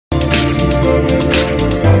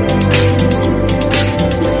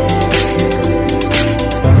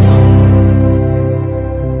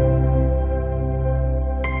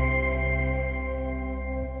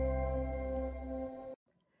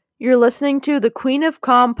You're listening to the Queen of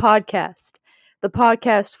Calm podcast, the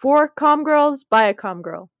podcast for calm girls by a calm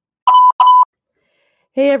girl.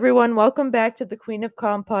 Hey everyone, welcome back to the Queen of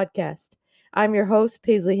Calm podcast. I'm your host,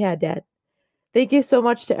 Paisley Haddad. Thank you so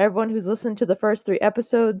much to everyone who's listened to the first 3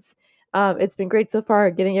 episodes. It's been great so far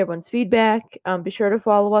getting everyone's feedback. Be sure to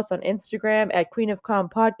follow us on Instagram at Queen of Calm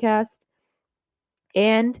podcast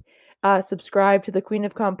and subscribe to the Queen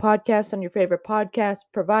of Calm podcast on your favorite podcast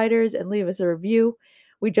providers and leave us a review.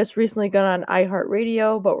 We just recently got on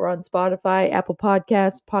iHeartRadio, but we're on Spotify, Apple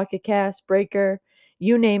Podcasts, Pocket Cast, Breaker,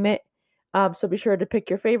 you name it. So be sure to pick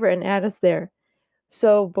your favorite and add us there.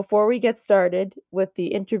 So before we get started with the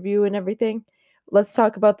interview and everything, let's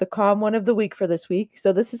talk about the Calm One of the Week for this week.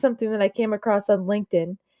 So this is something that I came across on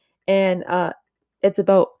LinkedIn, and it's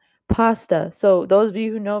about pasta. So those of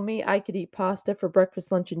you who know me, I could eat pasta for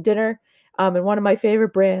breakfast, lunch, and dinner. And one of my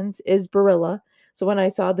favorite brands is Barilla. So when I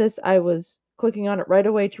saw this, I was clicking on it right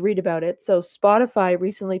away to read about it. So Spotify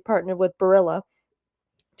recently partnered with Barilla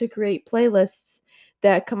to create playlists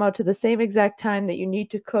that come out to the same exact time that you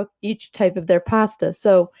need to cook each type of their pasta.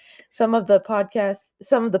 So some of the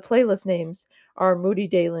playlist names are Moody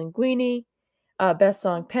Day Linguine, Best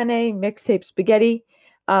Song Penne, Mixtape Spaghetti.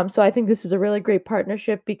 So I think this is a really great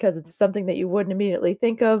partnership because it's something that you wouldn't immediately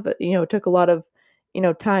think of. It took a lot of,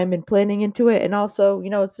 time and planning into it. And also,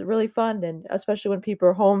 it's really fun. And especially when people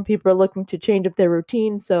are home, people are looking to change up their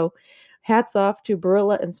routine. So hats off to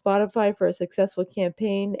Barilla and Spotify for a successful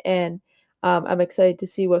campaign. And I'm excited to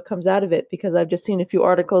see what comes out of it because I've just seen a few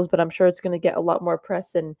articles, but I'm sure it's going to get a lot more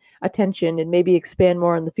press and attention and maybe expand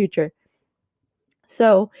more in the future.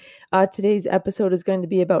 So today's episode is going to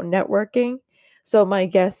be about networking. So my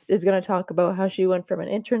guest is going to talk about how she went from an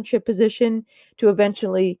internship position to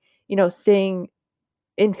eventually, staying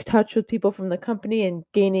in touch with people from the company and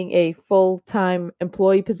gaining a full-time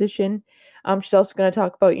employee position. She's also going to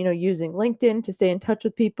talk about, using LinkedIn to stay in touch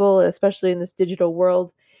with people, especially in this digital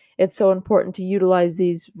world. It's so important to utilize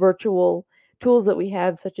these virtual tools that we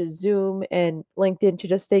have, such as Zoom and LinkedIn, to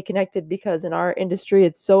just stay connected because in our industry,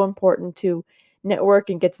 it's so important to network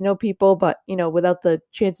and get to know people, but, without the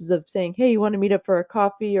chances of saying, hey, you want to meet up for a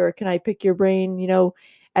coffee or can I pick your brain,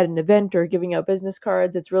 at an event or giving out business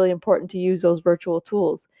cards, it's really important to use those virtual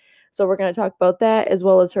tools. So we're going to talk about that as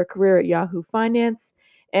well as her career at Yahoo Finance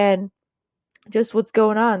and just what's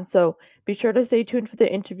going on. So be sure to stay tuned for the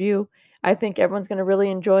interview. I think everyone's going to really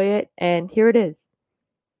enjoy it. And here it is.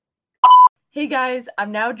 Hey guys,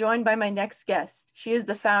 I'm now joined by my next guest. She is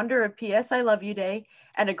the founder of PS I Love You Day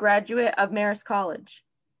and a graduate of Marist College.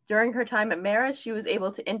 During her time at Marist, she was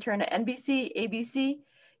able to intern at NBC, ABC,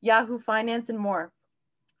 Yahoo Finance, and more.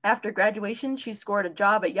 After graduation, she scored a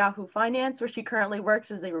job at Yahoo Finance, where she currently works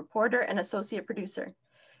as a reporter and associate producer.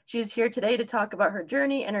 She is here today to talk about her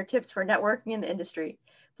journey and her tips for networking in the industry.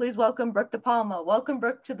 Please welcome Brooke DiPalma. Welcome,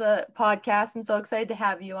 Brooke, to the podcast. I'm so excited to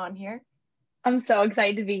have you on here. I'm so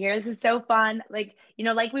excited to be here. This is so fun. Like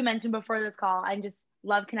we mentioned before this call, I just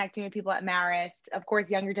love connecting with people at Marist. Of course,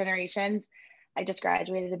 younger generations. I just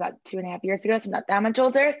graduated about 2.5 years ago, so I'm not that much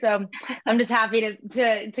older. So I'm just happy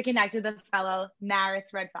to connect with a fellow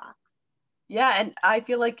Marist Red Fox. Yeah, and I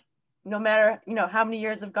feel like no matter, how many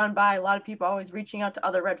years have gone by, a lot of people are always reaching out to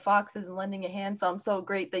other Red Foxes and lending a hand. So I'm so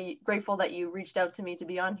grateful that you reached out to me to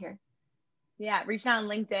be on here. Yeah, reached out on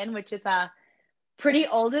LinkedIn, which is pretty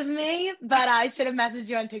old of me, but I should have messaged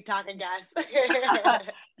you on TikTok, I guess.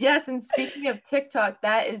 Yes, and speaking of TikTok,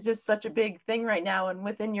 that is just such a big thing right now. And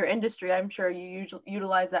within your industry, I'm sure you usually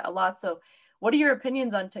utilize that a lot. So what are your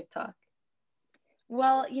opinions on TikTok?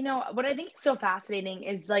 Well, what I think is so fascinating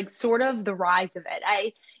is like sort of the rise of it.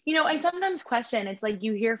 I sometimes question, it's like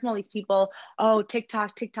you hear from all these people, oh,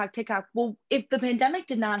 TikTok, TikTok, TikTok. Well, if the pandemic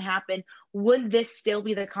did not happen, would this still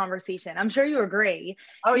be the conversation? I'm sure you agree.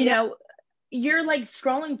 Oh, yeah. You're like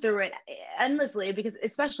scrolling through it endlessly because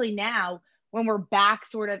especially now when we're back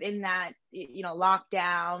sort of in that,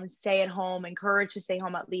 lockdown, stay at home, encouraged to stay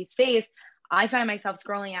home at least phase, I find myself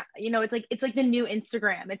scrolling at, it's like the new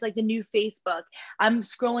Instagram. It's like the new Facebook. I'm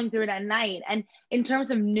scrolling through it at night. And in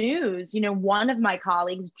terms of news, one of my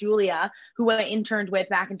colleagues, Julia, who I interned with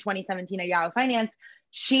back in 2017 at Yahoo Finance,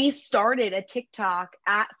 she started a TikTok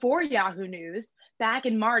for Yahoo News back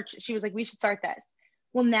in March. She was like, we should start this.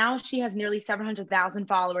 Well, now she has nearly 700,000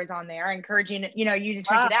 followers on there, encouraging, you to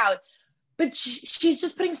check it out. But she's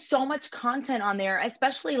just putting so much content on there,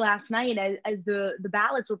 especially last night as the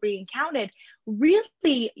ballots were being counted,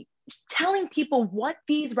 really telling people what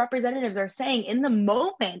these representatives are saying in the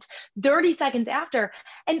moment, 30 seconds after.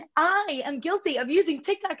 And I am guilty of using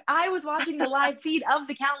TikTok. I was watching the live feed of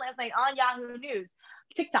the count last night on Yahoo News,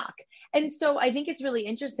 TikTok. And so I think it's really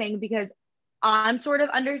interesting because I'm sort of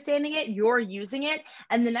understanding it, you're using it,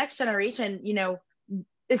 and the next generation,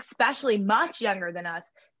 especially much younger than us,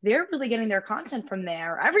 they're really getting their content from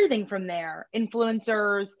there, everything from there,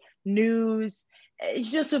 influencers, news.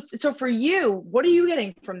 It's just so for you, what are you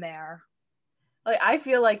getting from there? Like, I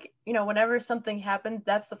feel like, whenever something happens,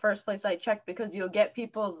 that's the first place I check, because you'll get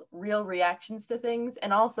people's real reactions to things.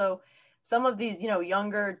 And also some of these,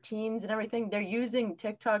 younger teens and everything, they're using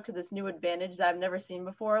TikTok to this new advantage that I've never seen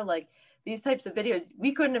before. Like, these types of videos,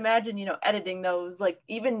 we couldn't imagine, editing those, like,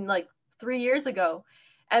 even like 3 years ago.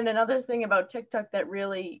 And another thing about TikTok that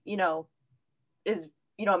really, is,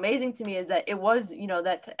 amazing to me is that it was,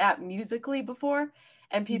 that app Musically before,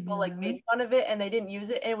 and people like made fun of it and they didn't use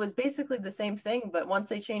it. And it was basically the same thing, but once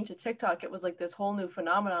they changed to TikTok, it was like this whole new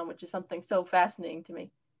phenomenon, which is something so fascinating to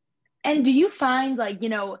me. And do you find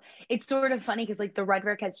it's sort of funny because like the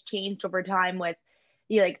rhetoric has changed over time with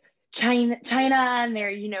like China and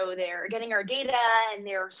they're getting our data and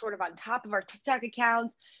they're sort of on top of our TikTok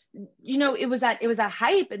accounts. It was a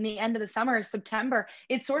hype in the end of the summer, September.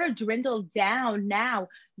 It sort of dwindled down now. Are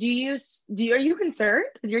you concerned?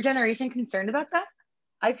 Is your generation concerned about that?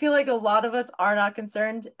 I feel like a lot of us are not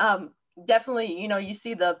concerned. Definitely, you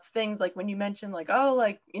see the things like when you mention like, oh,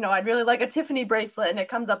 like, I'd really like a Tiffany bracelet, and it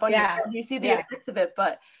comes up on your phone, you see the effects of it.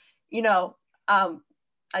 But,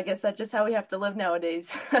 I guess that's just how we have to live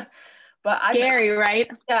nowadays. But scary, right?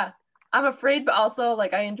 Yeah, I'm afraid, but also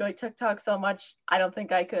like I enjoy TikTok so much. I don't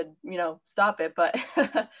think I could, stop it, but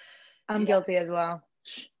I'm guilty as well.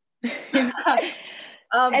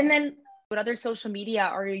 And then what other social media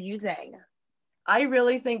are you using? I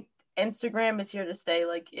really think Instagram is here to stay.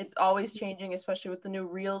 Like, it's always changing, especially with the new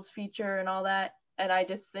Reels feature and all that. And I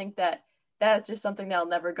just think that that's just something that'll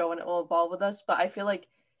never go, and it will evolve with us. But I feel like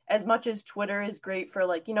as much as Twitter is great for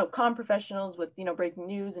like, comm professionals with, breaking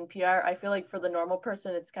news and PR, I feel like for the normal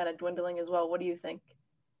person, it's kind of dwindling as well. What do you think?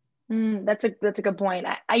 That's a good point.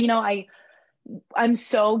 I'm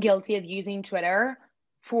so guilty of using Twitter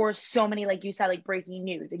for so many, like you said, like breaking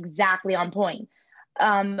news, exactly on point.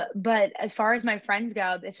 But as far as my friends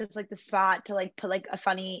go, it's just like the spot to like put like a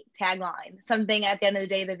funny tagline, something at the end of the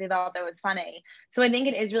day that they thought that was funny. So I think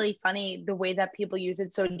it is really funny the way that people use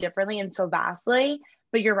it so differently and so vastly.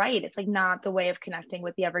 But you're right, it's like not the way of connecting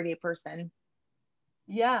with the everyday person.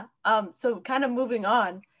 Yeah. So kind of moving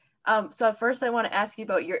on. So at first I want to ask you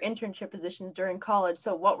about your internship positions during college.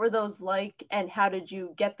 So what were those like, and how did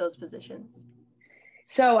you get those positions?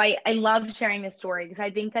 So I love sharing this story because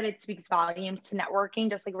I think that it speaks volumes to networking,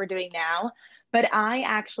 just like we're doing now. But I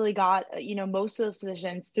actually got, most of those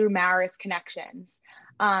positions through Maris connections.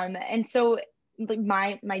 And so like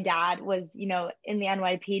my dad was, in the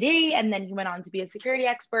NYPD, and then he went on to be a security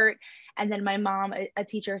expert. And then my mom, a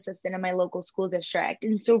teacher assistant in my local school district.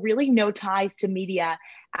 And so really no ties to media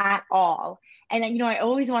at all. And then, I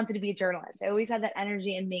always wanted to be a journalist. I always had that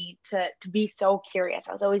energy in me to be so curious.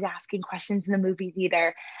 I was always asking questions in the movie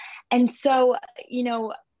theater. And so,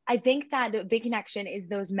 I think that a big connection is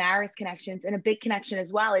those Maris connections, and a big connection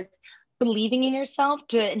as well is believing in yourself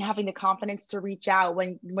and having the confidence to reach out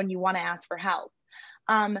when you want to ask for help.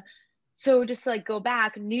 So just to like go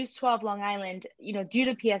back, News 12 Long Island, due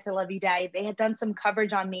to PS I Love You Day, they had done some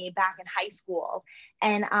coverage on me back in high school.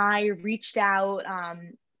 And I reached out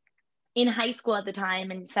in high school at the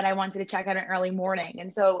time and said I wanted to check out an early morning.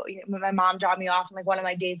 And so my mom dropped me off on like one of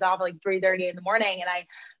my days off at like 3:30 in the morning, and I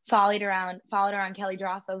followed around Kelly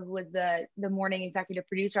Drosso, who was the morning executive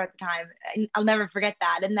producer at the time. And I'll never forget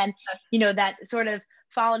that. And then, that sort of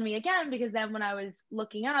followed me again, because then when I was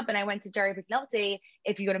looking up and I went to Jerry McNulty,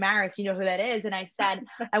 if you go to Maris, you know who that is. And I said,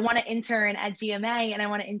 I want to intern at GMA, and I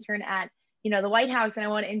want to intern at the White House, and I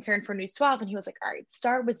want to intern for News 12. And he was like, all right,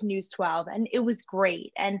 start with News 12. And it was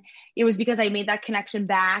great. And it was because I made that connection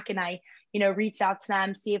back, and I, reached out to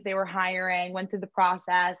them, see if they were hiring, went through the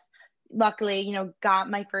process. Luckily, got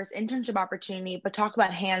my first internship opportunity. But talk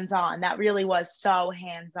about hands-on. That really was so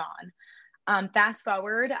hands-on. Fast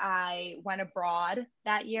forward, I went abroad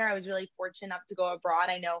that year. I was really fortunate enough to go abroad.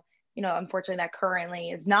 I know, unfortunately that currently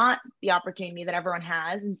is not the opportunity that everyone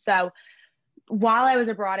has. And so while I was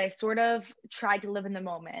abroad, I sort of tried to live in the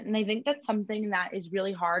moment. And I think that's something that is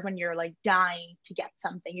really hard when you're like dying to get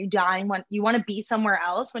something. You're dying when you want to be somewhere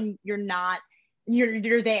else when you're not,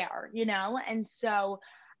 you're there, And so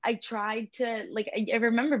I tried to I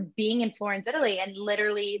remember being in Florence, Italy, and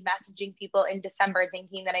literally messaging people in December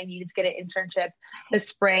thinking that I needed to get an internship the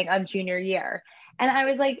spring of junior year. And I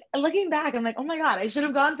was like, looking back, I'm like, oh my God, I should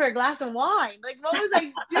have gone for a glass of wine. Like, what was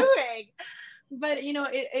I doing? but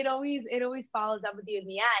it always follows up with you in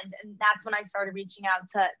the end. And that's when I started reaching out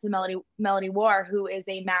to Melody War, who is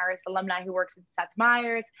a Marist alumni who works at Seth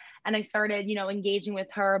Meyers. And I started, engaging with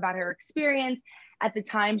her about her experience. At the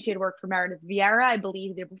time, she had worked for Meredith Vieira, I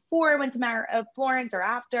believe, there before I went to Florence or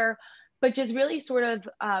after, but just really sort of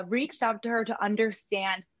reached out to her to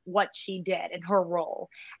understand what she did and her role.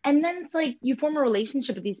 And then it's like you form a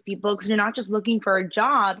relationship with these people because you're not just looking for a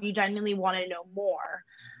job, you genuinely want to know more.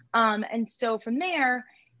 And so from there,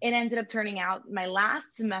 it ended up turning out my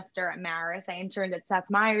last semester at Marist, I interned at Seth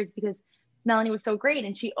Meyers because Melanie was so great.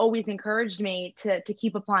 And she always encouraged me to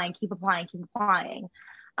keep applying, keep applying, keep applying.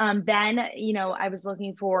 Then, I was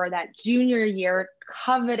looking for that junior year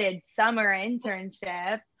coveted summer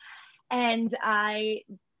internship, and I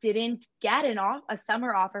didn't get a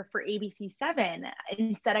summer offer for ABC7.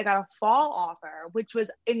 Instead, I got a fall offer, which was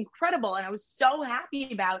incredible. And I was so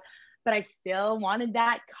happy about, but I still wanted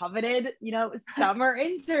that coveted, summer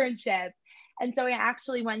internship. And so I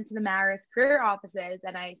actually went to the Marist career offices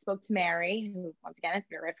and I spoke to Mary, who once again, if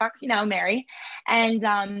you're at Fox, Mary.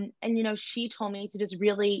 And she told me to just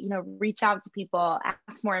really, reach out to people,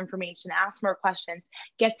 ask more information, ask more questions,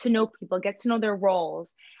 get to know people, get to know their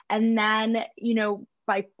roles. And then,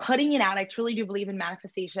 by putting it out, I truly do believe in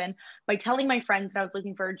manifestation, by telling my friends that I was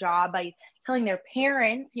looking for a job, by telling their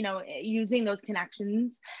parents, using those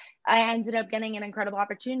connections, I ended up getting an incredible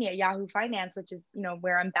opportunity at Yahoo Finance, which is,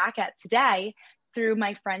 where I'm back at today, through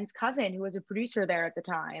my friend's cousin who was a producer there at the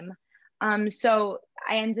time. So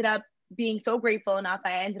I ended up being so grateful enough.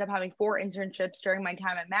 I ended up having 4 internships during my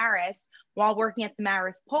time at Marist while working at the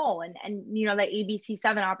Marist poll. And that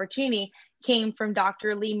ABC7 opportunity came from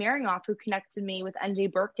Dr. Lee Maringoff, who connected me with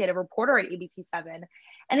NJ Burkett, a reporter at ABC7.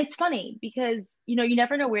 And it's funny because, you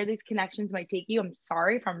never know where these connections might take you. I'm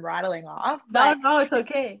sorry if I'm rattling off. But No, it's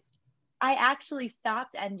okay. I actually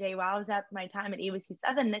stopped NJ while I was at my time at ABC7.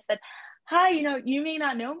 And I said, hi, you may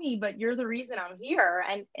not know me, but you're the reason I'm here.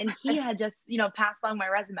 And he had just, passed along my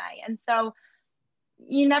resume. And so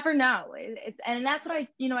you never know. And that's what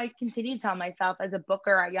I continue to tell myself as a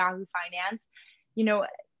booker at Yahoo Finance.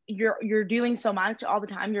 You're doing so much all the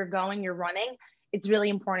time. You're going, you're running. It's really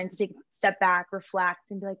important to take a step back, reflect,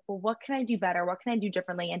 and be like, well, what can I do better? What can I do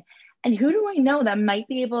differently? And who do I know that might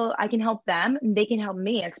be able, I can help them and they can help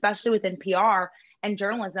me, especially within PR and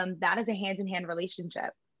journalism. That is a hand-in-hand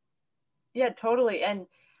relationship. Yeah, totally. And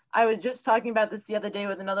I was just talking about this the other day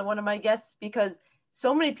with another one of my guests, because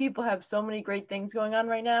so many people have so many great things going on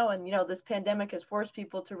right now. And, this pandemic has forced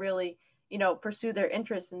people to really, pursue their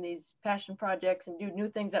interests in these passion projects and do new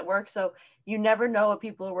things at work. So you never know what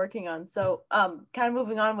people are working on. So kind of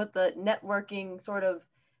moving on with the networking sort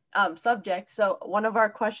of subject. So one of our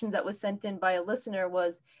questions that was sent in by a listener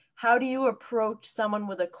was, how do you approach someone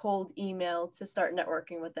with a cold email to start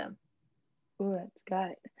networking with them? Ooh, that's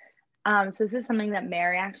good. So this is something that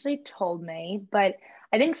Mary actually told me, but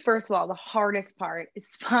I think first of all, the hardest part is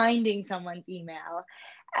finding someone's email.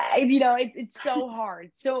 It's so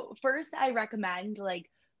hard. So first I recommend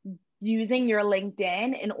using your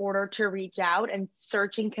LinkedIn in order to reach out and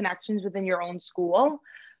searching connections within your own school,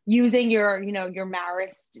 using your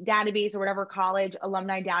Marist database or whatever college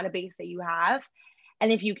alumni database that you have.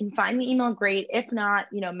 And if you can find the email, great. If not,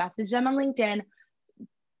 message them on LinkedIn.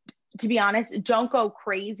 To be honest, don't go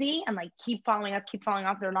crazy and keep following up.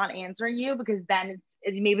 They're not answering you, because then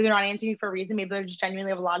maybe they're not answering you for a reason. Maybe they just genuinely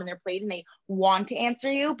have a lot on their plate and they want to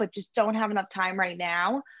answer you, but just don't have enough time right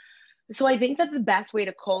now. So I think that the best way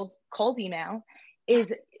to cold email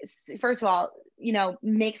is, first of all,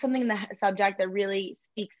 make something in the subject that really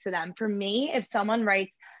speaks to them. For me, if someone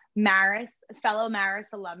writes fellow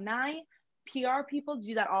Marist alumni, PR people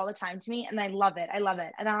do that all the time to me, and I love it.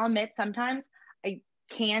 And I'll admit sometimes I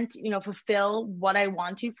can't, fulfill what I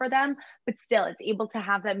want to for them, but still it's able to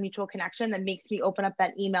have that mutual connection that makes me open up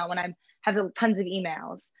that email when I have tons of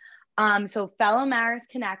emails. So fellow Marist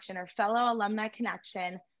connection or fellow alumni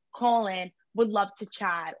connection, would love to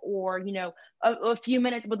chat, or, a few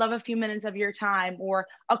minutes, would love a few minutes of your time, or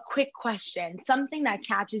a quick question, something that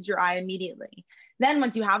catches your eye immediately. Then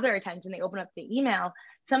once you have their attention, they open up the email.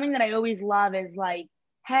 Something that I always love is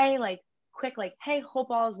hey, quick, hey,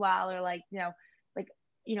 hope all is well, or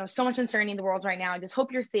so much uncertainty in the world right now. I just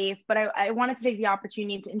hope you're safe. But I wanted to take the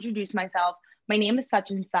opportunity to introduce myself. My name is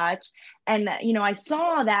such and such. And, I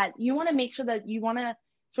saw that you want to make sure that you want to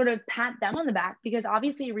sort of pat them on the back, because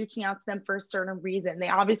obviously you're reaching out to them for a certain reason. They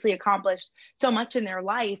obviously accomplished so much in their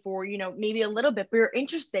life, or, maybe a little bit, but you're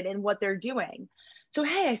interested in what they're doing. So,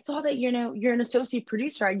 hey, I saw that, you're an associate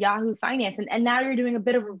producer at Yahoo Finance, and now you're doing a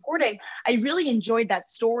bit of reporting. I really enjoyed that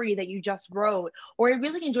story that you just wrote, or I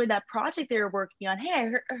really enjoyed that project they were working on. Hey,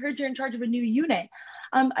 I heard you're in charge of a new unit.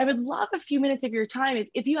 I would love a few minutes of your time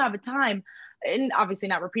if you have a time, and obviously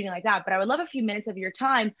not repeating like that, but I would love a few minutes of your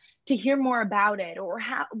time to hear more about it, or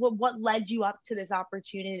what led you up to this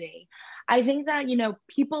opportunity. I think that,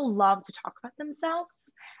 people love to talk about themselves.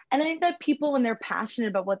 And I think that people, when they're passionate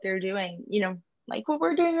about what they're doing, like what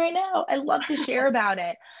we're doing right now, I love to share about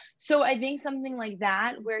it. So I think something like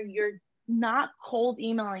that, where you're not cold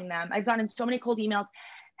emailing them. I've gotten so many cold emails.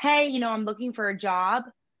 Hey, I'm looking for a job.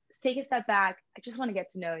 Take a step back. I just want to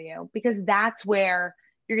get to know you, because that's where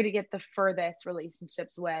you're going to get the furthest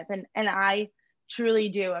relationships with. And I truly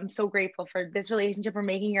do. I'm so grateful for this relationship we're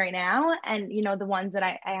making right now, and, the ones that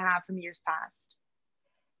I have from years past.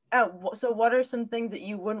 So what are some things that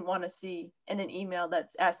you wouldn't want to see in an email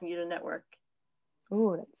that's asking you to network?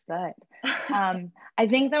 Oh, that's good. I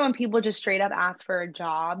think that when people just straight up ask for a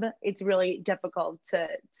job, it's really difficult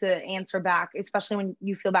to answer back, especially when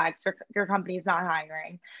you feel bad because your company is not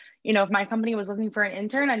hiring. If my company was looking for an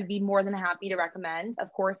intern, I'd be more than happy to recommend.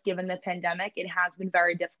 Of course, given the pandemic, it has been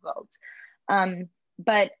very difficult.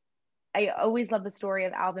 But I always love the story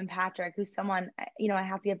of Alvin Patrick, who's someone, I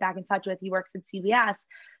have to get back in touch with. He works at CBS,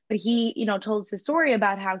 but he, told us a story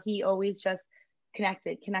about how he always just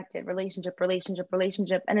connected, relationship.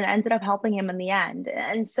 And it ended up helping him in the end.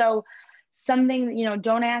 And so something,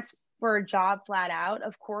 don't ask for a job flat out.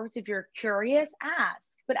 Of course, if you're curious, ask,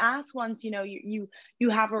 but ask once, you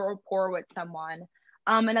have a rapport with someone.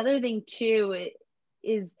 Another thing too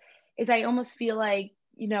is I almost feel like,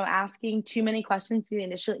 asking too many questions to the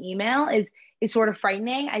initial email is sort of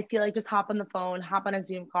frightening. I feel like just hop on the phone, hop on a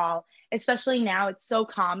Zoom call, especially now. It's so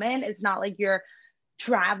common. It's not like you're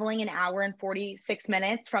traveling an hour and 46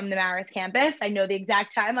 minutes from the Marist campus. I know the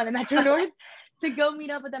exact time on the Metro North to go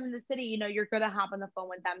meet up with them in the city. You're going to hop on the phone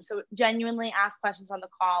with them. So genuinely ask questions on the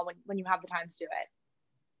call when you have the time to do it.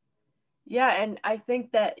 Yeah. And I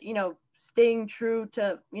think that, staying true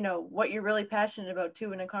to, what you're really passionate about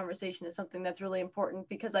too in a conversation is something that's really important,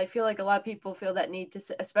 because I feel like a lot of people feel that need to,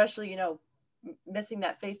 especially, missing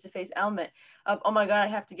that face-to-face element of, oh my God, I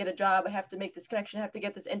have to get a job. I have to make this connection. I have to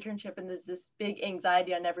get this internship. And there's this big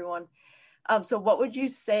anxiety on everyone. So what would you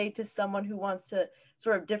say to someone who wants to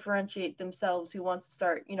sort of differentiate themselves, who wants to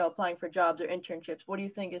start, applying for jobs or internships? What do you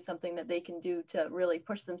think is something that they can do to really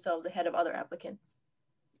push themselves ahead of other applicants?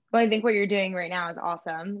 Well, I think what you're doing right now is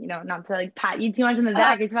awesome. Not to like pat you too much in the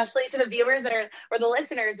back, especially to the viewers or the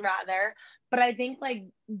listeners rather. But I think like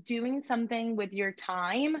doing something with your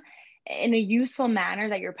time in a useful manner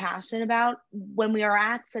that you're passionate about, when we are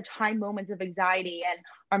at such high moments of anxiety and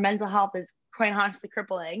our mental health is quite honestly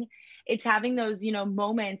crippling, it's having those,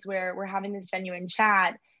 moments where we're having this genuine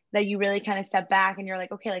chat that you really kind of step back and you're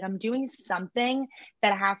like, okay, like I'm doing something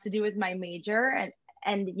that has to do with my major,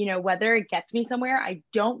 and whether it gets me somewhere, I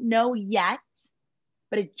don't know yet,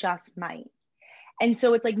 but it just might. And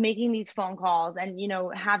so it's like making these phone calls and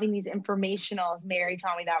having these informationals. Mary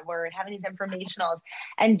taught me that word, having these informationals,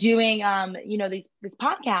 and doing this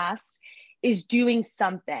podcast is doing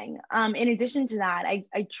something. In addition to that,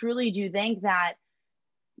 I truly do think that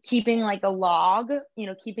keeping like a log,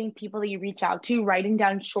 keeping people that you reach out to, writing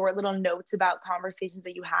down short little notes about conversations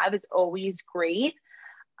that you have is always great.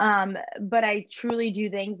 But I truly do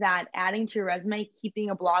think that adding to your resume, keeping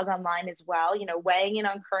a blog online as well, weighing in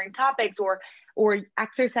on current topics or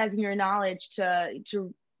exercising your knowledge to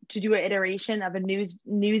do an iteration of a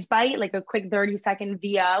news bite, like a quick 30-second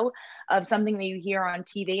VO of something that you hear on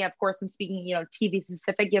TV. Of course, I'm speaking, TV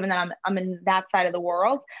specific, given that I'm in that side of the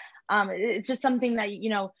world. It's just something that,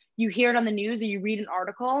 you hear it on the news or you read an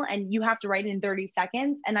article and you have to write it in 30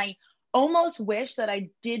 seconds. And I almost wish that I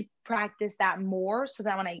did practice that more, so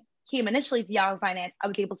that when I came initially to Yahoo Finance, I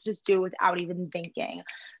was able to just do it without even thinking.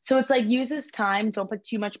 So it's like, use this time, don't put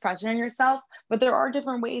too much pressure on yourself, but there are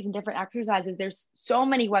different ways and different exercises. There's so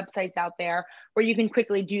many websites out there where you can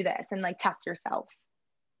quickly do this and like test yourself.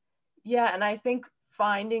 Yeah. And I think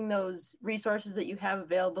finding those resources that you have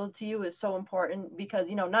available to you is so important, because,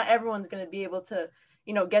 not everyone's going to be able to,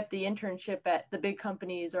 get the internship at the big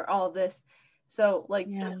companies or all of this. So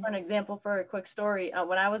just for an example, for a quick story,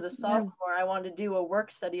 when I was a sophomore, I wanted to do a work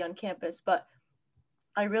study on campus, but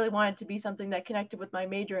I really wanted to be something that connected with my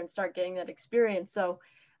major and start getting that experience. So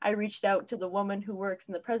I reached out to the woman who works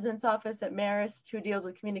in the president's office at Marist, who deals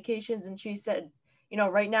with communications. And she said,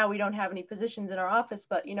 right now we don't have any positions in our office,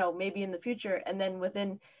 but, maybe in the future. And then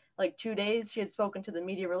within like 2 days, she had spoken to the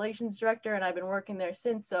media relations director, and I've been working there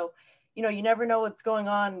since. So, you never know what's going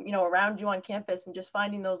on, around you on campus, and just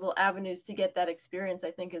finding those little avenues to get that experience,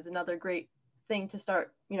 I think, is another great thing to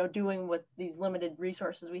start, doing with these limited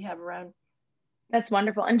resources we have around. That's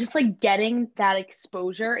wonderful. And just like getting that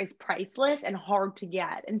exposure is priceless and hard to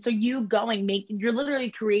get. And so you're literally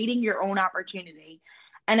creating your own opportunity.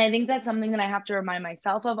 And I think that's something that I have to remind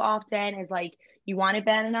myself of often is like, you want it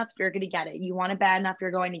bad enough, you're going to get it. You want it bad enough,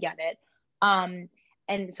 you're going to get it.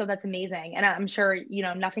 And so that's amazing. And I'm sure,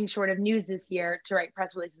 nothing short of news this year to write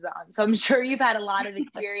press releases on. So I'm sure you've had a lot of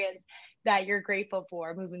experience that you're grateful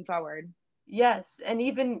for moving forward. Yes, and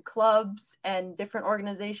even clubs and different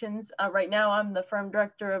organizations. Right now, I'm the firm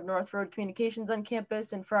director of North Road Communications on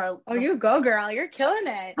campus, and Oh, you go, girl! You're killing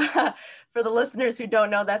it. For the listeners who don't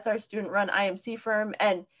know, that's our student-run IMC firm.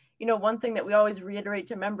 And one thing that we always reiterate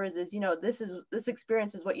to members is, this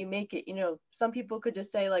experience is what you make it. Some people could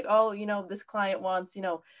just say like, oh, this client wants,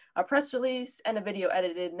 a press release and a video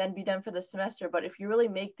edited, and then be done for the semester. But if you really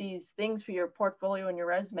make these things for your portfolio and your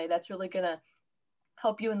resume, that's really gonna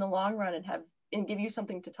help you in the long run and give you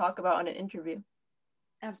something to talk about on an interview.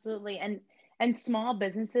 Absolutely. And small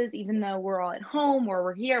businesses, even though we're all at home or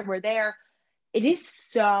we're here, we're there, it is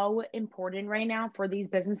so important right now for these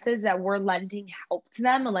businesses that we're lending help to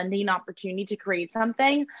them, lending an opportunity to create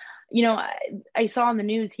something. I saw on the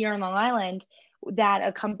news here on Long Island that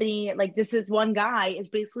a company, like this is one guy is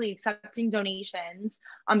basically accepting donations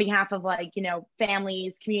on behalf of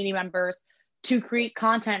families, community members to create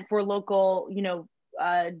content for local,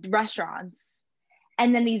 restaurants.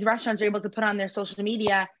 And then these restaurants are able to put on their social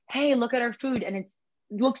media, hey, look at our food. And it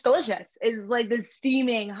looks delicious. It's like this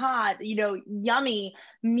steaming, hot, yummy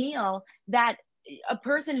meal that a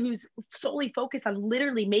person who's solely focused on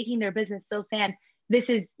literally making their business still stand, this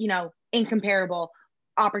is, incomparable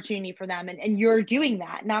opportunity for them. And you're doing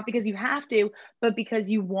that, not because you have to, but because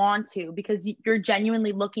you want to, because you're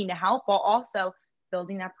genuinely looking to help while also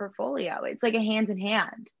building that portfolio. It's like a hand in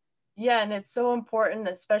hand. Yeah, and it's so important,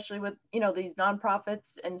 especially with, these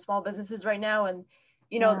nonprofits and small businesses right now. And,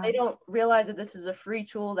 they don't realize that this is a free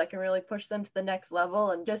tool that can really push them to the next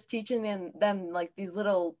level. And just teaching them like these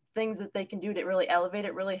little things that they can do to really elevate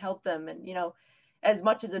it, really help them. And, as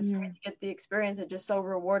much as it's great to get the experience, it's just so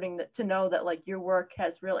rewarding to know that like your work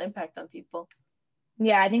has real impact on people.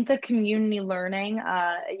 Yeah, I think the community learning,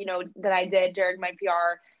 that I did during my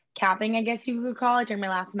PR capping, I guess you could call it, during my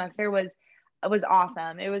last semester was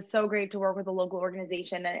awesome. It was so great to work with a local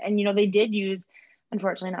organization. And they did use,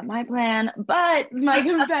 unfortunately, not my plan, but my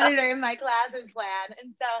competitor in my class's plan.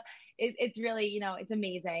 And so it's really, it's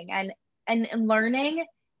amazing. And learning,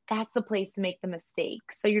 that's the place to make the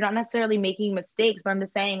mistakes. So you're not necessarily making mistakes, but I'm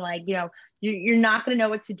just saying you're not going to know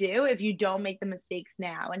what to do if you don't make the mistakes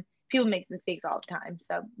now. And people make mistakes all the time.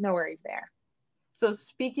 So no worries there. So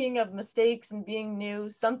speaking of mistakes and being new,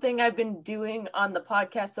 something I've been doing on the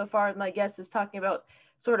podcast so far with my guests is talking about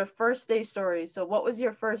sort of first day stories. So what was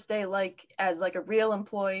your first day like as like a real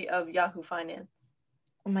employee of Yahoo Finance?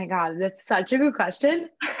 Oh my God, that's such a good question.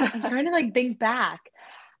 I'm trying to think back.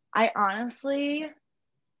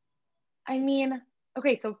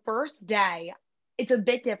 Okay, so first day, it's a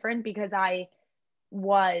bit different because I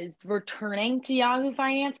was returning to Yahoo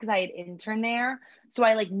Finance because I had interned there. So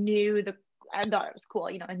I I thought it was cool.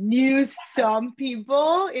 I knew some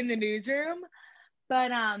people in the newsroom,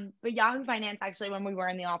 but Yahoo Finance, actually, when we were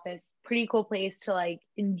in the office, pretty cool place to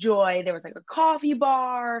enjoy. There was a coffee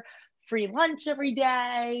bar, free lunch every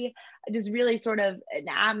day, just really sort of an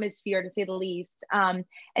atmosphere to say the least. And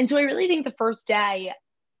so I really think the first day,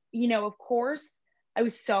 of course, I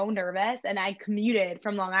was so nervous and I commuted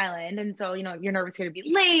from Long Island. And so, you're nervous you're going to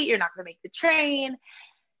be late, you're not going to make the train.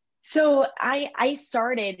 So I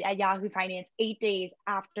started at Yahoo Finance 8 days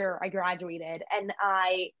after I graduated, and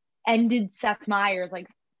I ended Seth Meyers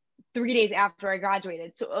 3 days after I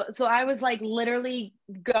graduated. So I was literally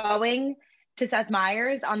going to Seth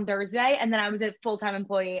Meyers on Thursday, and then I was a full-time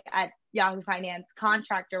employee at Yahoo Finance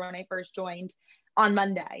contractor when I first joined on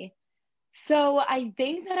Monday. So I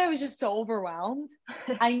think that I was just so overwhelmed.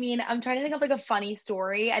 I'm trying to think of a funny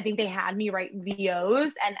story. I think they had me write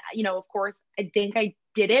VOs, and of course, I think I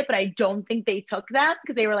did it, but I don't think they took them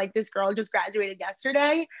because they were like, this girl just graduated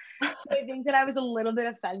yesterday. So I think that I was a little bit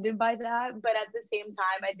offended by that. But at the same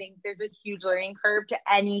time, I think there's a huge learning curve to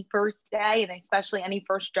any first day, and especially any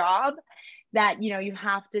first job, that you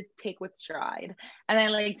have to take with stride. And I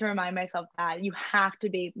like to remind myself that you have to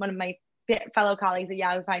be. One of my fellow colleagues at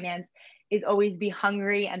Yahoo Finance is always be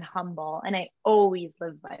hungry and humble. And I always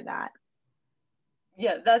live by that.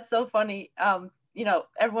 Yeah, that's so funny.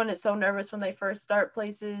 Everyone is so nervous when they first start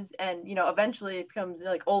places, and, eventually it becomes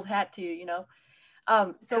old hat to you,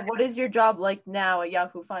 So what is your job like now at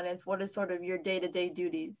Yahoo Finance? What is sort of your day-to-day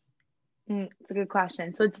duties? It's a good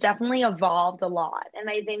question. So it's definitely evolved a lot. And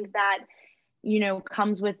I think that,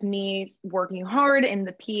 comes with me working hard in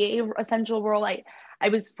the PA essential role. I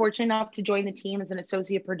was fortunate enough to join the team as an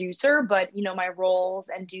associate producer, but, my roles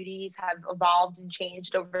and duties have evolved and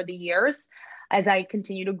changed over the years as I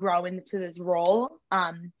continue to grow into this role.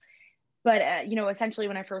 But essentially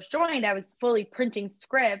when I first joined, I was fully printing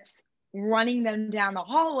scripts, running them down the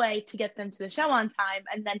hallway to get them to the show on time,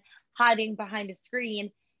 and then hiding behind a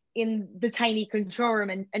screen in the tiny control room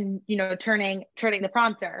and turning the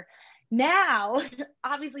prompter. Now,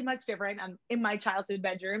 obviously much different. I'm in my childhood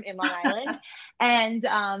bedroom in Long Island,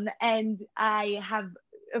 and I have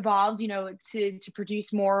evolved, to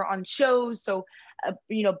produce more on shows. So,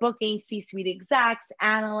 booking C-suite execs,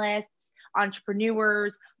 analysts,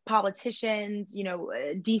 entrepreneurs, politicians,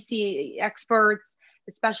 DC experts,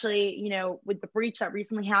 especially, with the breach that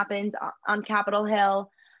recently happened on Capitol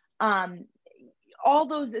Hill. All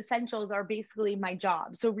those essentials are basically my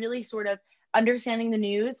job. So really sort of understanding the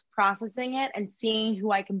news, processing it, and seeing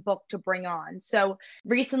who I can book to bring on. So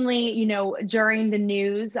recently, during the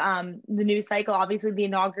news cycle, obviously the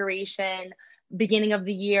inauguration, beginning of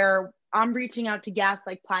the year, I'm reaching out to guests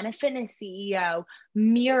like Planet Fitness CEO,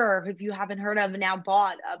 Mirror, if you haven't heard of, now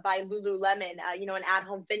bought by Lululemon, an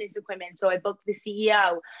at-home fitness equipment. So I booked the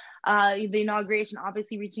CEO. The inauguration,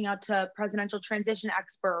 obviously reaching out to presidential transition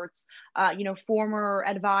experts, former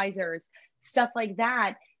advisors, stuff like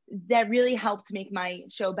that. That really helped make my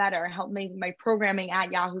show better, helped make my programming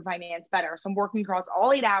at Yahoo Finance better. So I'm working across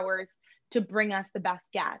all 8 hours to bring us the best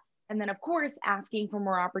guests. And then, of course, asking for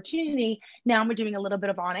more opportunity. Now we're doing a little bit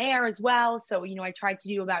of on air as well. So, I tried to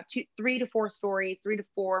do about 3 to 4 stories, 3 to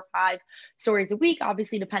 4 or 5 stories a week,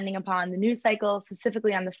 obviously, depending upon the news cycle,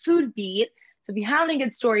 specifically on the food beat. So if you have any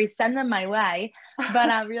good stories, send them my way.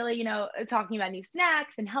 But really, talking about new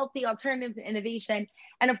snacks and healthy alternatives and innovation.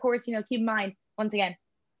 And of course, keep in mind, once again,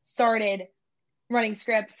 started running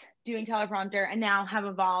scripts, doing teleprompter, and now have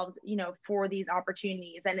evolved, for these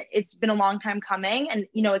opportunities. And it's been a long time coming, and,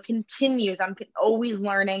 it continues. I'm always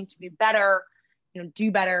learning to be better,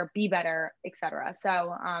 do better, be better, etc.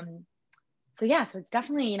 So it's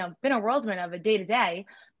definitely, been a whirlwind of a day to day,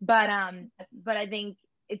 but I think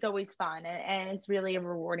it's always fun, and it's really a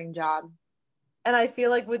rewarding job. And I feel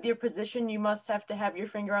like with your position, you must have to have your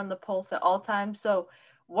finger on the pulse at all times. So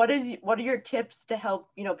what are your tips to help,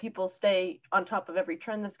 people stay on top of every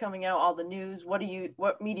trend that's coming out, all the news?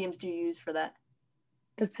 What mediums do you use for that?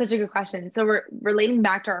 That's such a good question. So we're relating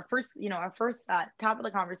back to our first top of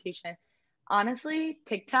the conversation. Honestly,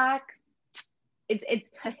 TikTok,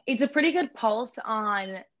 it's a pretty good pulse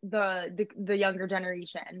on the younger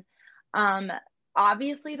generation.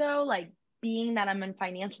 Obviously though, like being that I'm in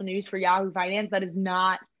financial news for Yahoo Finance, that is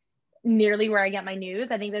not nearly where I get my news.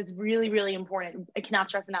 I think that's really, really important. I cannot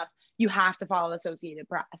stress enough. You have to follow Associated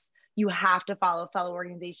Press. You have to follow fellow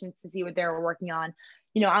organizations to see what they're working on.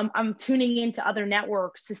 I'm tuning into other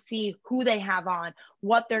networks to see who they have on,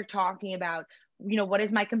 what they're talking about. What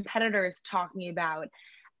is my competitors talking about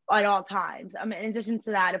at all times. In addition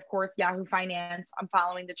to that, of course, Yahoo Finance, I'm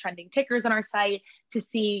following the trending tickers on our site to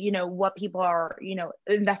see, what people are,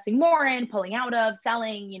 investing more in, pulling out of,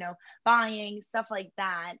 selling, buying, stuff like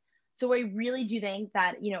that. So I really do think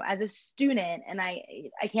that, as a student, and I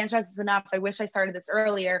can't stress this enough, I wish I started this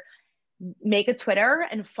earlier, make a Twitter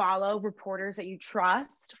and follow reporters that you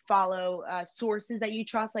trust, follow sources that you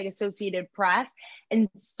trust, like Associated Press, and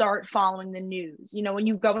start following the news. When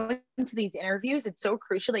you go into these interviews, it's so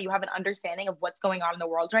crucial that you have an understanding of what's going on in the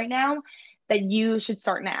world right now, that you should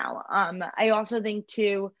start now. I also think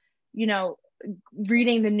too,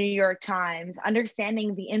 reading the New York Times,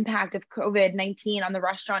 understanding the impact of COVID-19 on the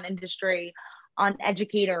restaurant industry, on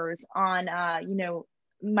educators, on,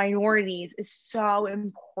 minorities is so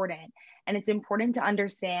important. And it's important to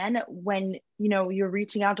understand when, you're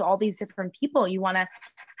reaching out to all these different people, you want to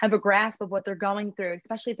have a grasp of what they're going through,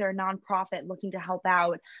 especially if they're a nonprofit looking to help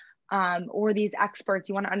out, or these experts,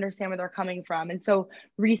 you want to understand where they're coming from. And so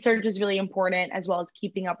research is really important, as well as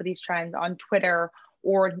keeping up with these trends on Twitter,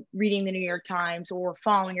 or reading the New York Times, or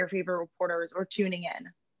following your favorite reporters, or tuning in.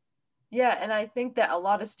 Yeah, and I think that a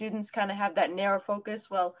lot of students kind of have that narrow focus.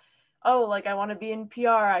 Well, oh, like I want to be in PR,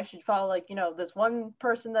 I should follow this one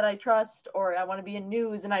person that I trust, or I want to be in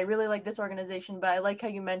news and I really like this organization. But I like how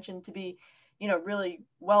you mentioned to be, really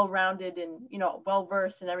well-rounded and,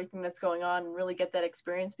 well-versed in everything that's going on, and really get that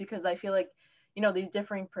experience, because I feel like, these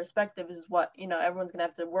differing perspectives is what, everyone's gonna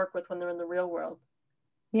have to work with when they're in the real world.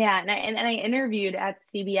 Yeah, and I interviewed at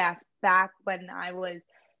CBS back when I was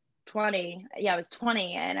 20. Yeah, I was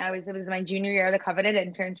 20, and it was my junior year of the coveted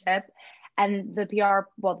internship. And the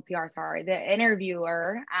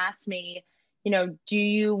interviewer asked me, do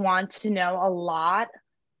you want to know a lot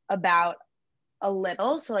about a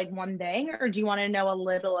little, so like one thing, or do you want to know a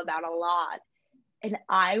little about a lot? And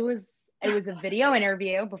it was a video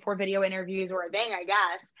interview before video interviews were a thing, I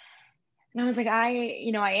guess. And I was like, I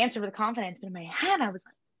answered with confidence, but in my head, I was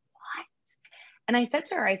like, what? And I said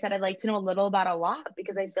to her, I'd like to know a little about a lot,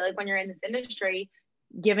 because I feel like when you're in this industry,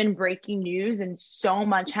 given breaking news and so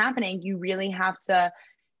much happening, you really have to,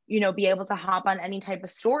 be able to hop on any type of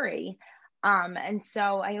story. And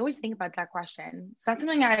so I always think about that question. So that's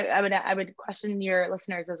something I would question your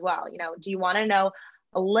listeners as well. Do you want to know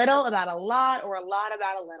a little about a lot, or a lot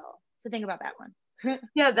about a little? So think about that one.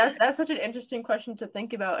 Yeah, that's such an interesting question to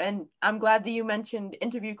think about. And I'm glad that you mentioned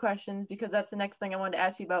interview questions, because that's the next thing I wanted to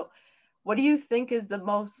ask you about. What do you think is the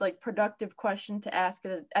most like productive question to ask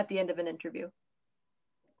at the end of an interview?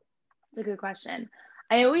 It's a good question.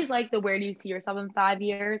 I always like the where do you see yourself in 5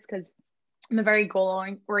 years, because I'm a very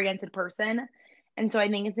goal-oriented person. And so I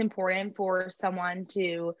think it's important for someone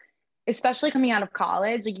to, especially coming out of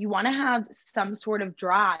college, like you want to have some sort of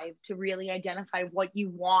drive to really identify what you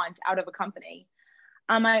want out of a company.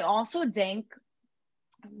 I also think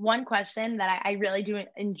one question that I really do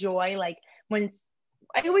enjoy, like when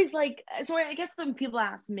I always like, so I guess when people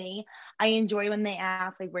ask me, I enjoy when they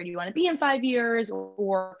ask, like, where do you want to be in 5 years?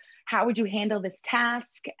 Or how would you handle this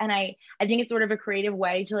task? And I think it's sort of a creative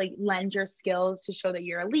way to like lend your skills to show that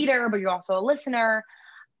you're a leader, but you're also a listener.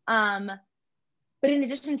 But in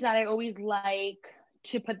addition to that, I always like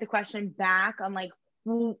to put the question back on like,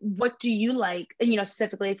 what do you like? And,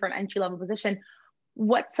 specifically for an entry-level position,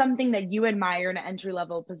 what's something that you admire in an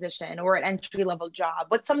entry-level position or an entry-level job?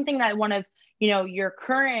 What's something that one of your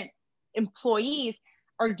current employees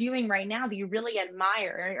are doing right now that you really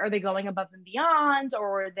admire? Are they going above and beyond,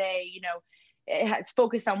 or are they, it's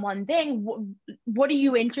focused on one thing? What are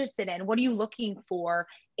you interested in? What are you looking for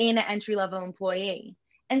in an entry-level employee?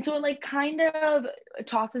 And so it like kind of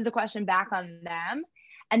tosses the question back on them.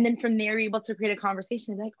 And then from there, you're able to create a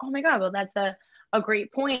conversation like, oh my God, well, that's a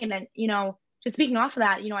great point. And, just speaking off of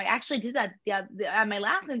that, I actually did that at my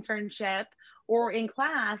last internship or in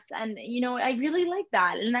class. And, I really like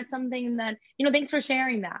that. And that's something that, thanks for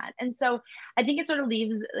sharing that. And so I think it sort of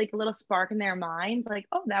leaves like a little spark in their minds, like,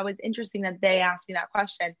 oh, that was interesting that they asked me that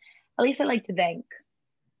question. At least I like to think.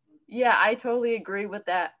 Yeah, I totally agree with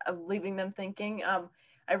that, of leaving them thinking.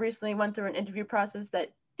 I recently went through an interview process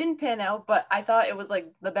that didn't pan out, but I thought it was like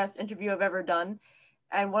the best interview I've ever done.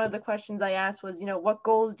 And one of the questions I asked was, what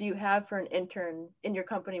goals do you have for an intern in your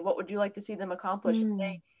company? What would you like to see them accomplish?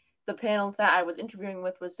 The panel that I was interviewing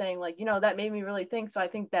with was saying like, that made me really think. So I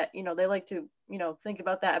think that, they like to, think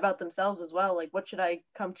about that about themselves as well. Like, what should I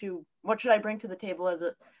bring to the table as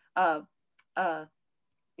a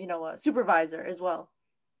supervisor as well?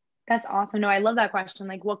 That's awesome. No, I love that question.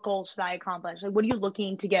 Like, what goal should I accomplish? Like, what are you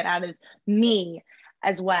looking to get out of me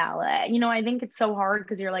as well? I think it's so hard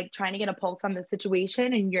because you're like trying to get a pulse on the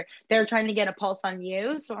situation, and they're trying to get a pulse on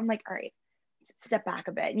you. So I'm like, all right, step back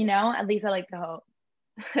a bit, at least I like to hope.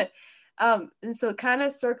 And so kind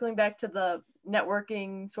of circling back to the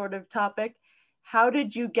networking sort of topic, how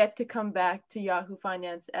did you get to come back to Yahoo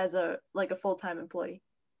Finance as a full-time employee?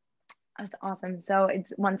 That's awesome. So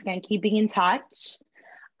it's once again keeping in touch.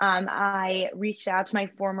 I reached out to my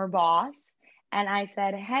former boss and I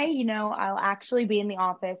said, hey, I'll actually be in the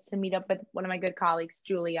office to meet up with one of my good colleagues,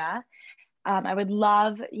 Julia. I would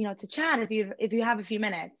love, to chat if you have a few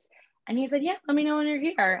minutes. And he said, yeah, let me know when you're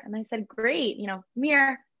here. And I said, great, I'm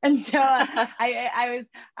here. And so I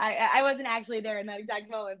wasn't actually there in that exact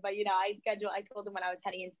moment, but, I told him when I was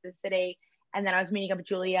heading into the city, and then I was meeting up with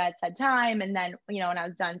Julia at said time. And then, when I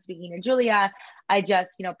was done speaking to Julia, I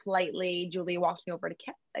just, politely, Julia walked me over to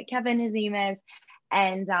Kevin, his name is,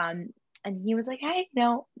 and he was like, hey,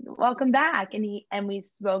 welcome back. And we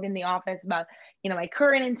spoke in the office about, my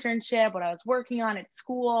current internship, what I was working on at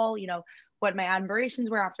school, what my admirations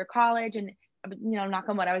were after college. And, knock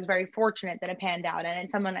on wood, I was very fortunate that it panned out, and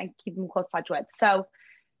it's someone I keep in close touch with. So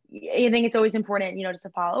I think it's always important, just to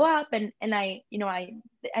follow up. And I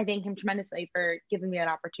thank him tremendously for giving me that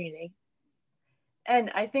opportunity.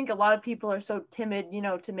 And I think a lot of people are so timid,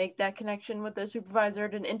 to make that connection with their supervisor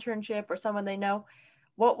at an internship or someone they know.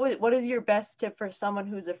 What is your best tip for someone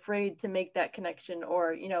who's afraid to make that connection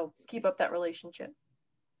or, keep up that relationship?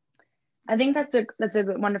 I think that's a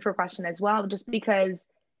wonderful question as well, just because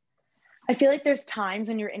I feel like there's times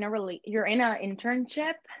when you're in an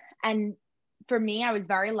internship, and for me, I was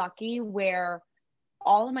very lucky where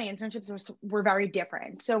all of my internships were very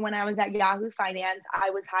different. So when I was at Yahoo Finance, I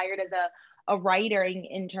was hired as a writing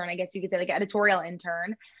intern, I guess you could say, like editorial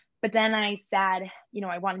intern. But then I said,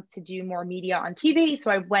 I wanted to do more media on TV.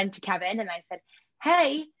 So I went to Kevin and I said,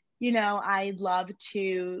 hey, I'd love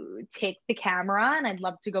to take the camera and I'd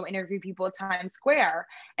love to go interview people at Times Square.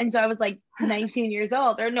 And so I was like 19 years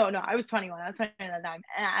old, or no, I was 21. I was 21 at the time.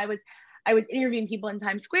 And I was interviewing people in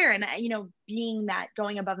Times Square, and being that,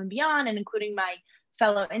 going above and beyond, and including my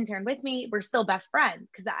fellow intern with me, we're still best friends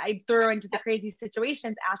because I threw into the crazy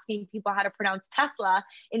situations asking people how to pronounce Tesla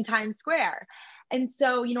in Times Square. And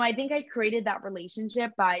so, I think I created that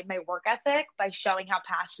relationship by my work ethic, by showing how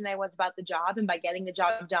passionate I was about the job, and by getting the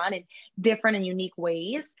job done in different and unique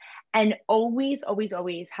ways. And always, always,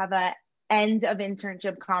 always have a end of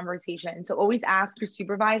internship conversation. So always ask your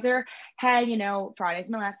supervisor, hey, Friday's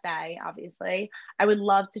my last day, obviously. I would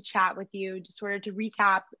love to chat with you, just sort of to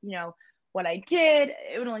recap, what I did.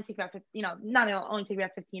 It would only take about, not only take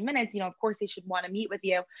about 15 minutes, of course they should want to meet with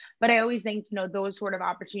you. But I always think, those sort of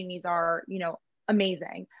opportunities are,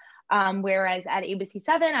 amazing. Whereas at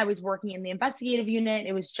ABC7, I was working in the investigative unit.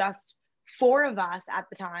 It was just 4 of us at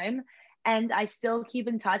the time. And I still keep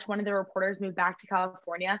in touch. One of the reporters moved back to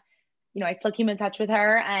California. I still keep in touch with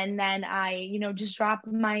her. And then I, just drop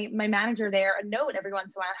my manager there a note every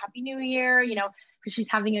once in a while, Happy New Year, because she's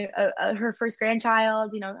having her first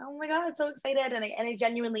grandchild, oh my God, so excited. And I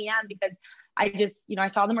genuinely am, because I just, I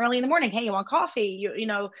saw them early in the morning. Hey, you want coffee?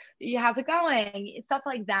 How's it going? Stuff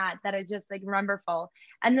like that I just like remember full.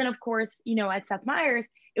 And then of course, at Seth Meyers,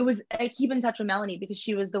 I keep in touch with Melanie because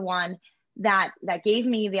she was the one that gave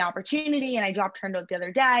me the opportunity, and I dropped her note the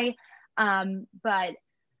other day. But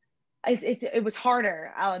it was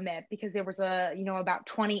harder, I'll admit, because there was about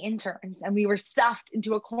 20 interns and we were stuffed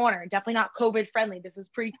into a corner. Definitely not COVID friendly. This is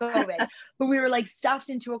pre-COVID, but we were like stuffed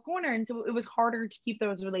into a corner. And so it was harder to keep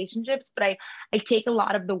those relationships. But I take a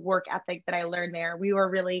lot of the work ethic that I learned there. We were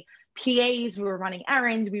really PAs, we were running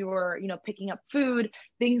errands, we were, picking up food,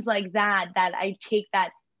 things like that I take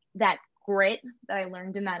that grit that I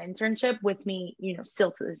learned in that internship with me,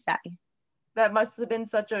 still to this day. That must have been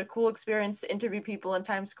such a cool experience to interview people in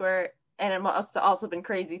Times Square, and it must have also been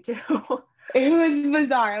crazy too. It was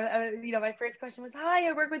bizarre. My first question was, hi,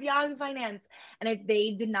 I work with Yahoo Finance. And if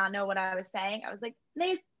they did not know what I was saying, I was like,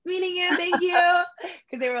 nice meeting you, thank you.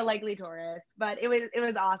 Because they were likely tourists, but it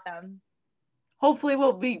was awesome. Hopefully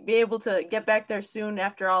we'll be able to get back there soon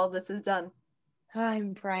after all of this is done.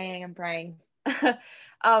 I'm praying.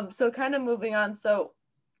 So kind of moving on. So,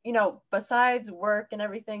 besides work and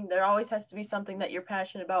everything, there always has to be something that you're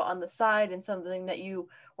passionate about on the side and something that you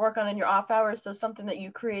work on in your off hours. So something that you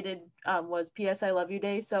created was PS I Love You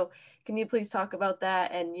Day. So can you please talk about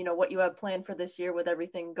that and, what you have planned for this year with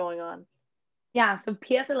everything going on? Yeah, so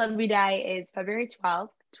PS I Love You Day is February 12th,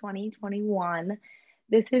 2021.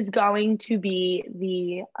 This is going to be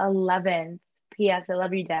the 11th PS I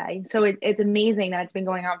Love You Day. So it's amazing that it's been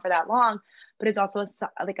going on for that long. But it's also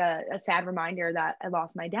a sad reminder that I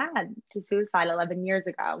lost my dad to suicide 11 years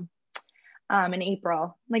ago in April.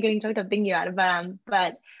 I'm like getting choked up thinking about it.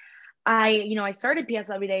 But I started PS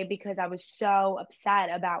Love You Day because I was so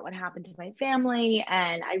upset about what happened to my family,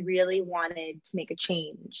 and I really wanted to make a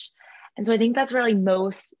change. And so I think that's really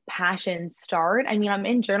most passions start. I mean, I'm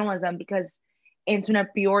in journalism because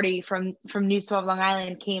Antoinette Biordi from News 12 Long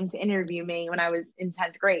Island came to interview me when I was in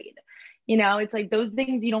 10th grade. It's like those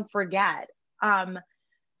things you don't forget.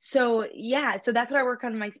 So that's what I work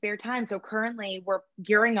on in my spare time. So currently we're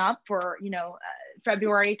gearing up for,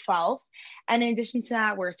 February 12th. And in addition to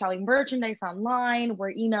that, we're selling merchandise online.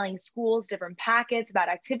 We're emailing schools different packets about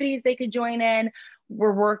activities they could join in.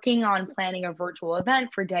 We're working on planning a virtual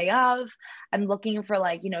event for day of. I'm looking for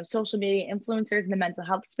social media influencers in the mental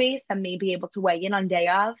health space that may be able to weigh in on day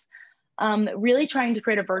of. Really trying to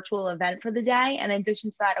create a virtual event for the day. And in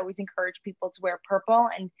addition to that, I always encourage people to wear purple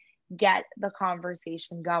and get the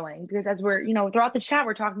conversation going, because as we're, throughout the chat,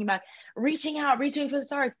 we're talking about reaching for the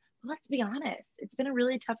stars. But let's be honest, it's been a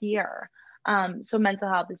really tough year. So mental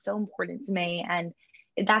health is so important to me. And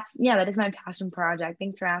that is my passion project.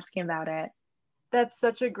 Thanks for asking about it. That's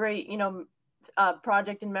such a great,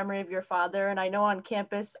 project in memory of your father. And I know on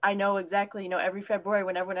campus, I know exactly, every February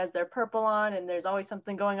when everyone has their purple on and there's always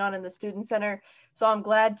something going on in the student center. So I'm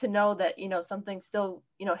glad to know that, something's still,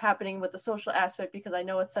 happening with the social aspect, because I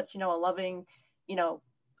know it's such, a loving,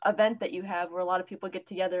 event that you have where a lot of people get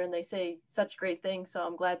together and they say such great things. So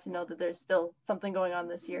I'm glad to know that there's still something going on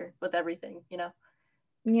this year with everything,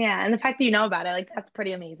 Yeah. And the fact that you know about it, that's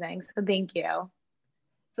pretty amazing. So thank you.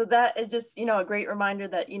 So that is just, a great reminder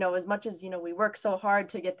that, as much as, we work so hard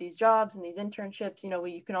to get these jobs and these internships,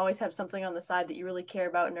 you can always have something on the side that you really care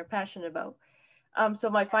about and are passionate about. So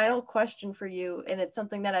my final question for you, and it's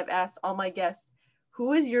something that I've asked all my guests,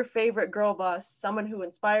 who is your favorite girl boss? Someone who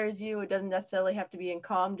inspires you? It doesn't necessarily have to be in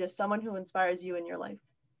comm, just someone who inspires you in your life.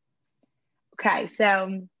 Okay,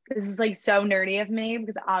 so this is like so nerdy of me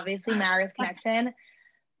because obviously Marist connection,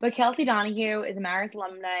 but Kelsey Donahue is a Marist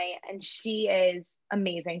alumni and she is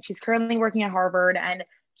amazing. She's currently working at Harvard and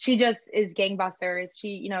she just is gangbusters.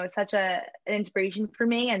 She, is such an inspiration for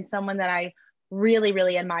me and someone that I really,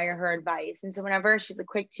 really admire her advice. And so whenever she's a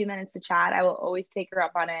quick 2 minutes to chat, I will always take her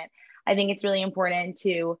up on it. I think it's really important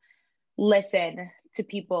to listen to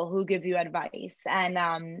people who give you advice.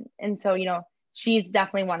 And so, she's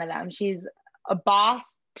definitely one of them. She's a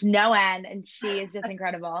boss to no end, and she is just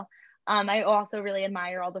incredible. I also really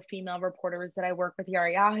admire all the female reporters that I work with here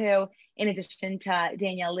at Yahoo, in addition to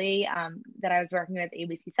Danielle Lee, that I was working with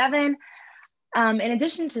ABC7. In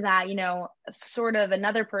addition to that, sort of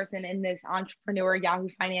another person in this entrepreneur Yahoo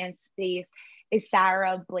Finance space is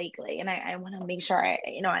Sarah Blakely. And I want to make sure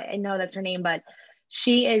I know that's her name, but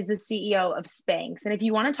she is the CEO of Spanx. And if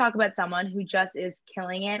you want to talk about someone who just is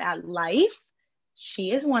killing it at life,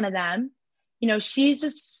 she is one of them. She's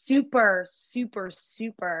just super, super,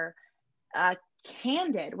 super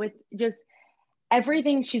candid with just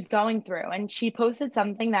everything she's going through. And she posted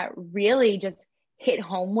something that really just hit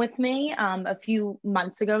home with me. A few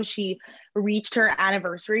months ago, she reached her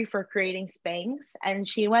anniversary for creating Spanx, and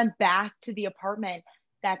she went back to the apartment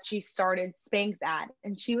that she started Spanx at.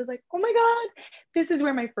 And she was like, oh my God, this is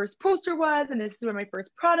where my first poster was, and this is where my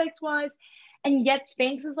first product was. And yet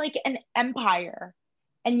Spanx is like an empire.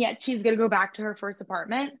 And yet she's going to go back to her first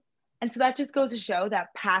apartment. And so that just goes to show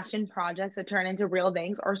that passion projects that turn into real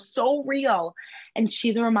things are so real. And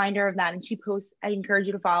she's a reminder of that. And she posts, I encourage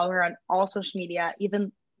you to follow her on all social media,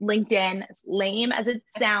 even LinkedIn, as lame as it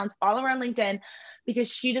sounds, follow her on LinkedIn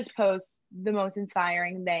because she just posts the most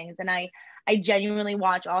inspiring things. And I genuinely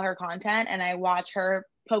watch all her content, and I watch her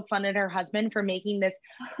poke fun at her husband for making this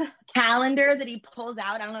calendar that he pulls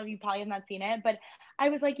out. I don't know if you probably have not seen it, but I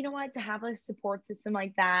was like, you know what, to have a support system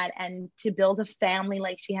like that and to build a family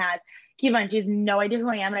like she has. Keep on, she has no idea who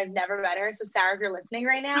I am and I've never met her. So Sarah, if you're listening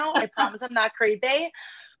right now, I promise I'm not creepy,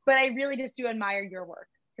 but I really just do admire your work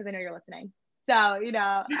because I know you're listening. So,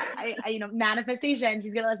 I manifestation,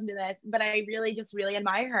 she's going to listen to this, but I really just really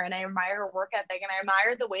admire her, and I admire her work ethic, and I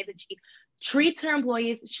admire the way that she treats her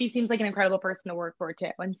employees. She seems like an incredible person to work for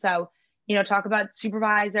too. And so, talk about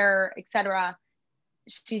supervisor, etc.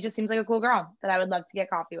 She just seems like a cool girl that I would love to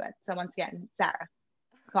get coffee with. So once again, Sarah,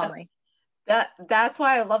 call me. That's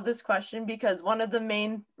why I love this question, because one of the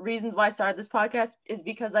main reasons why I started this podcast is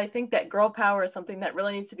because I think that girl power is something that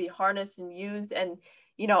really needs to be harnessed and used. And,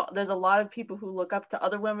 there's a lot of people who look up to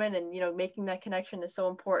other women, and, making that connection is so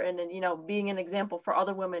important. And, being an example for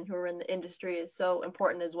other women who are in the industry is so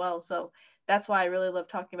important as well. So that's why I really love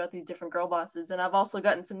talking about these different girl bosses. And I've also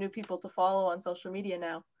gotten some new people to follow on social media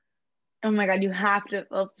now. Oh my God, you have to.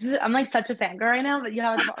 Well, I'm like such a fangirl right now, but you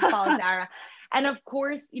have to follow Sarah. And of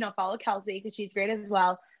course, follow Kelsey because she's great as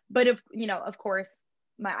well. But of course,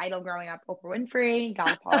 my idol growing up, Oprah Winfrey,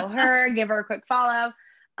 gotta follow her, give her a quick follow.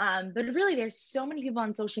 But really, there's so many people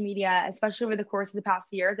on social media, especially over the course of the past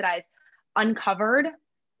year, that I've uncovered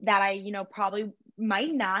that I, probably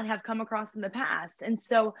might not have come across in the past. And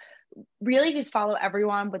so really just follow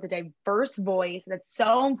everyone with a diverse voice. That's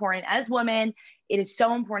so important. As women, it is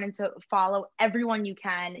so important to follow everyone you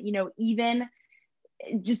can, even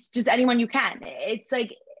just anyone you can. It's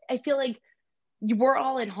like, I feel like we're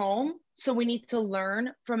all at home, so we need to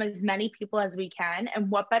learn from as many people as we can. And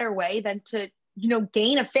what better way than to,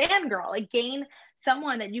 gain a fangirl, like gain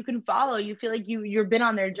someone that you can follow. You feel like you've been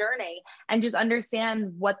on their journey and just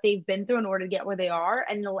understand what they've been through in order to get where they are.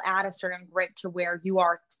 And it'll add a certain grit to where you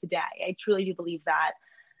are today. I truly do believe that.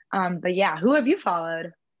 But yeah, who have you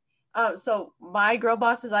followed? So my girl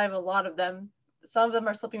bosses, I have a lot of them. Some of them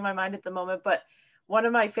are slipping my mind at the moment, but one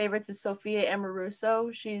of my favorites is Sophia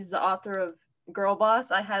Amoruso. She's the author of Girl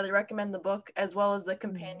Boss. I highly recommend the book, as well as the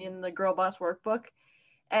companion, the Girl Boss Workbook.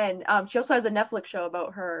 And she also has a Netflix show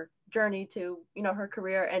about her journey to, her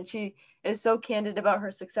career. And she is so candid about her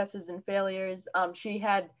successes and failures. She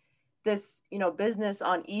had this, business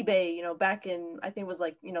on eBay, back in, I think it was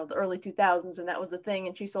like, the early 2000s, and that was the thing.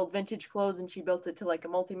 And she sold vintage clothes, and she built it to like a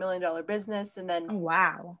multi-million-dollar business. And then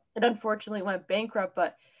wow, it unfortunately went bankrupt,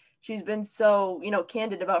 but she's been so,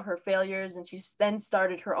 candid about her failures. And she's then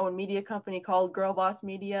started her own media company called Girl Boss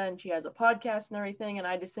Media. And she has a podcast and everything. And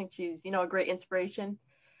I just think she's, a great inspiration.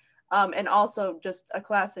 And also just a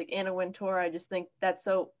classic Anna Wintour. I just think that's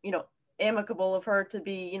so, amicable of her to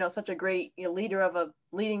be, such a great, leader of a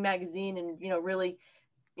leading magazine and, really,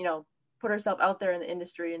 put herself out there in the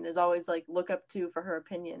industry and is always like look up to for her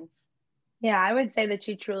opinions. Yeah, I would say that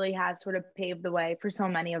she truly has sort of paved the way for so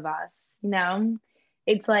many of us. You know,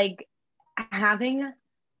 it's like having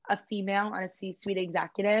a female on a C-suite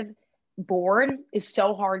executive board is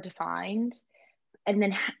so hard to find. And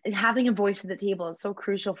then having a voice at the table is so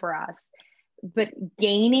crucial for us. But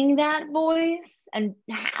gaining that voice and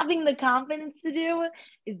having the confidence to do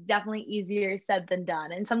is definitely easier said than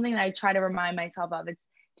done. And something that I try to remind myself of. It's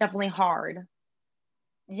definitely hard.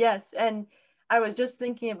 Yes. And I was just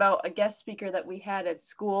thinking about a guest speaker that we had at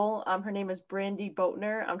school. Her name is Brandy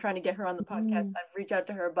Boatner. I'm trying to get her on the podcast. I've reached out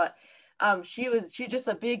to her, but she's just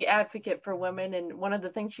a big advocate for women. And one of the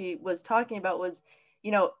things she was talking about was,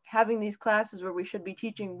 having these classes where we should be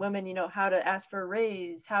teaching women, how to ask for a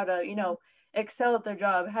raise, how to, excel at their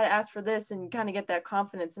job, how to ask for this and kind of get that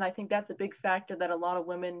confidence. And I think that's a big factor that a lot of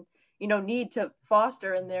women, need to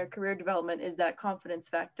foster in their career development is that confidence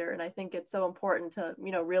factor. And I think it's so important to,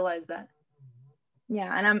 realize that.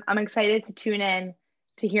 Yeah, and I'm excited to tune in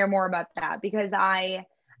to hear more about that because I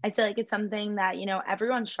feel like it's something that,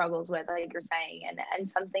 everyone struggles with, like you're saying, and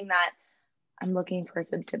something that I'm looking for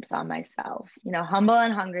some tips on myself. Humble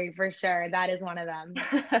and hungry for sure. That is one of them.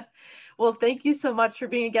 Well, thank you so much for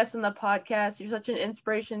being a guest on the podcast. You're such an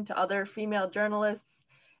inspiration to other female journalists.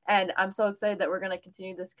 And I'm so excited that we're going to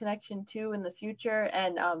continue this connection too in the future.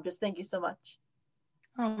 And just thank you so much.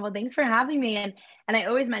 Oh, well, thanks for having me. And I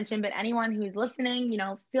always mention, but anyone who's listening,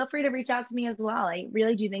 feel free to reach out to me as well. I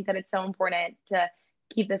really do think that it's so important to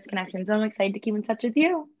keep this connection. So I'm excited to keep in touch with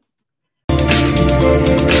you.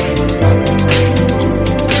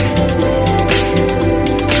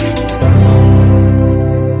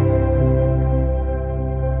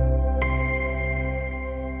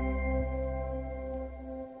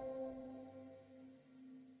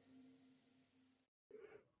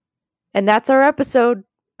 And that's our episode.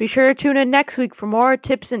 Be sure to tune in next week for more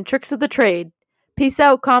tips and tricks of the trade. Peace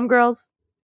out, comm girls.